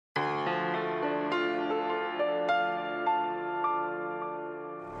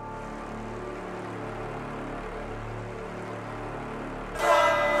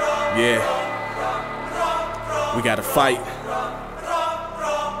Yeah, we gotta fight.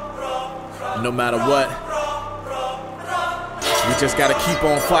 No matter what, we just gotta keep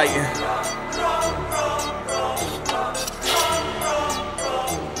on fighting.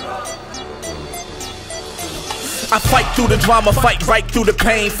 I fight through the drama, fight right through the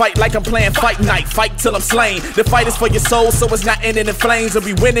pain. Fight like I'm playing fight night, fight till I'm slain. The fight is for your soul, so it's not ending in flames. I'll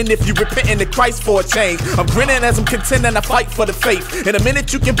be winning if you repenting to Christ for a change. I'm grinning as I'm contending, I fight for the faith. In a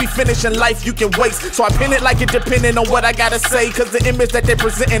minute you can be finished, in life you can waste. So I pin it like it depending on what I gotta say, cause the image that they're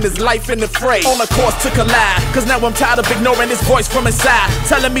presenting is life in the fray. On a course to collide, cause now I'm tired of ignoring this voice from inside,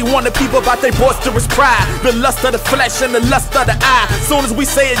 telling me warning people about their boisterous pride, the lust of the flesh and the lust of the eye. Soon as we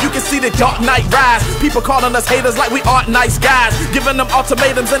say it, you can see the dark night rise. People calling us haters like we aren't nice guys, giving them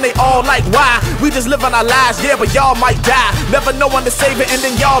ultimatums and they all like, why? We just living our lives, yeah, but y'all might die. Never know when to save it and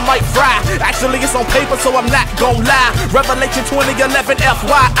then y'all might fry. Actually it's on paper, so I'm not gon' lie. Revelation 20:11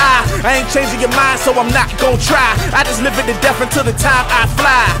 FYI. I ain't changing your mind, so I'm not gon' try. I just live it to death until the time I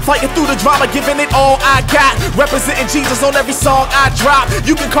fly. Fighting through the drama, giving it all I got. Representing Jesus on every song I drop.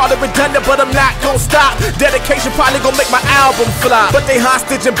 You can call it redundant, but I'm not gon' stop. Dedication probably gon' make my album flop. But they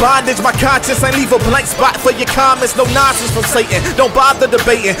hostage and bondage, my conscience ain't leave a blank spot for your comments. No nonsense from Satan, don't bother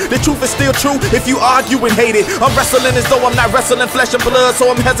debating. The truth is still true if you argue and hate it. I'm wrestling as though I'm not wrestling flesh and blood,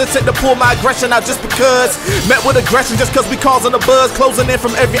 so I'm hesitant to pull my aggression out just because. Met with aggression just cause we causing a buzz, closing in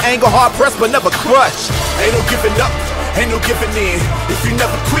from every angle, hard pressed but never crushed. Ain't no giving up, ain't no giving in. If you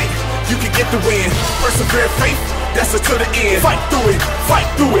never quit, you can get the win. Persevere faith, that's it to the end. Fight through it, fight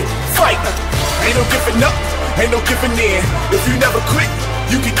through it, fight. Ain't no giving up, ain't no giving in. If you never quit,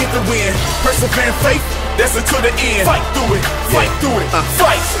 you can get the win. Persevere faith, that's it to the end. Fight through it, fight through it,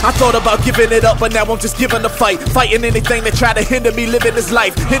 fight. I thought about giving it up, but now I'm just giving a fight. Fighting anything that try to hinder me living this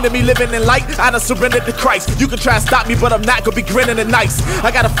life. Hinder me living in light, I done surrendered to Christ. You can try to stop me, but I'm not gonna be grinning and nice.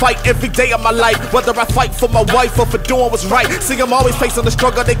 I gotta fight every day of my life, whether I fight for my wife or for doing what's right. See, I'm always facing the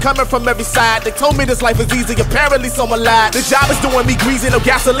struggle, they coming from every side. They told me this life is easy, apparently someone lied. The job is doing me greasy, no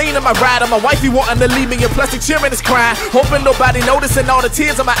gasoline in my ride. And my wifey wanting to leave me, and plus they cheering is crying. Hoping nobody noticing all the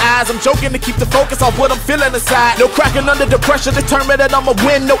tears in my eyes. I'm joking to keep the focus off what I'm feeling inside. No cracking under the pressure, determined that I'ma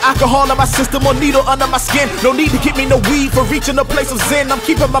win. No alcohol in my system or needle under my skin. No need to get me no weed for reaching a place of zen. I'm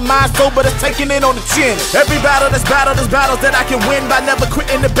keeping my mind sober, that's taking it on the chin. Every battle, there's battles that I can win by never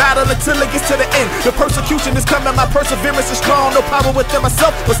quitting the battle until it gets to the end. The persecution is coming, my perseverance is strong. No power within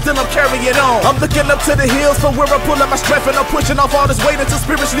myself, but still I'm carrying on. I'm looking up to the hills from where I'm pulling my strength, and I'm pushing off all this weight until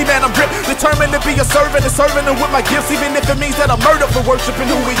spiritually, man, I'm gripped. Determined to be a servant and serving him with my gifts, even if it means that I'm murdered for worshiping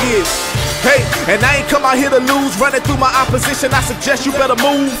who he is. Hey, and I ain't come out here to lose. Running through my opposition, I suggest you better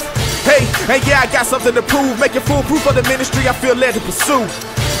move. Hey, and yeah, I got something to prove. Making full proof of the ministry I feel led to pursue.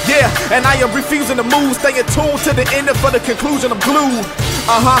 Yeah, and I am refusing to move. Staying tuned to the end and for the conclusion I'm glued.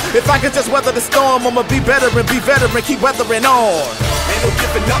 If I could just weather the storm, I'ma be better and be veteran, keep weathering on. Ain't no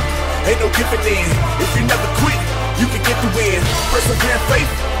giving up, ain't no giving in. If you never quit, you can get the win. Persevere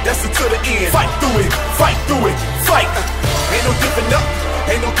faith, that's it to the end. Fight through it, fight through it, fight. Ain't no giving up,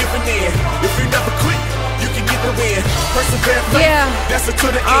 ain't no giving in. If you never quit, you can get the win. Persevere faith, that's it to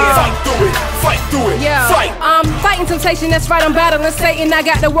the end. Fight through it, fight. I'm fighting temptation, that's right, I'm battling Satan. I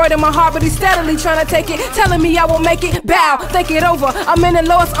got the word in my heart, but he's steadily trying to take it, telling me I won't make it. Bow, think it over. I'm in the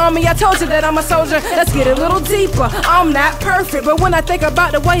Lord's army, I told you that I'm a soldier. Let's get a little deeper. I'm not perfect, but when I think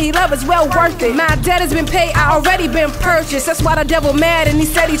about the way he loves, it's well worth it. My debt has been paid, I already been purchased. That's why the devil mad, and he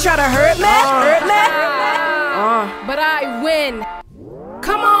said he tried to hurt me. But I win.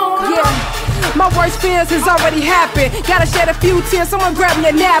 Come on, My worst fears has already happened. Gotta shed a few tears, someone grab me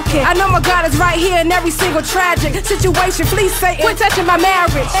a napkin. I know my God is right here in every single tragic situation. Please Satan, quit touching my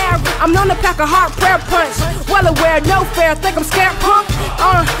marriage. I'm known to pack a hard prayer punch. Well aware, no fair, think I'm scared, punk?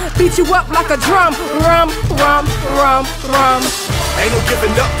 Beat you up like a drum. Rum, rum, rum, rum. Ain't no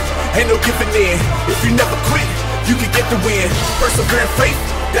giving up, ain't no giving in. If you never quit, you can get the win. Persevere faith,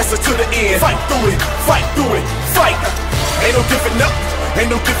 that's it to the end. Fight through it, fight through it, fight. Ain't no giving up, ain't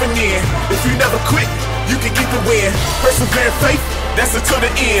no giving in. If you never quit, you can get the win. Persevere faith, that's it to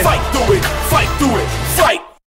the end. Fight through it, fight through it, fight.